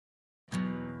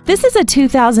This is a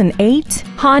 2008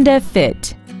 Honda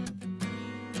Fit.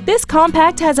 This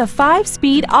compact has a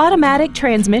 5-speed automatic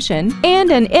transmission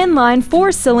and an inline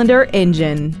 4-cylinder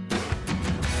engine.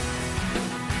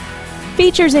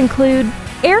 Features include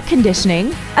air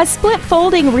conditioning, a split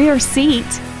folding rear seat,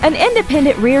 an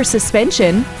independent rear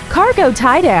suspension, cargo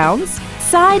tie-downs,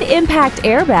 side impact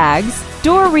airbags,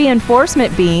 door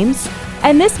reinforcement beams,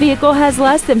 and this vehicle has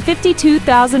less than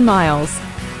 52,000 miles.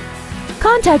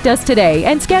 Contact us today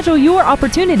and schedule your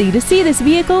opportunity to see this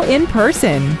vehicle in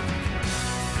person.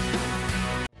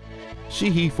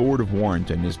 Sheehy Ford of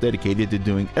Warrenton is dedicated to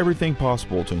doing everything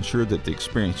possible to ensure that the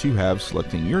experience you have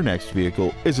selecting your next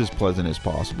vehicle is as pleasant as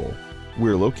possible.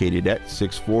 We're located at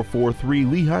 6443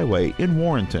 Lee Highway in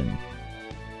Warrenton.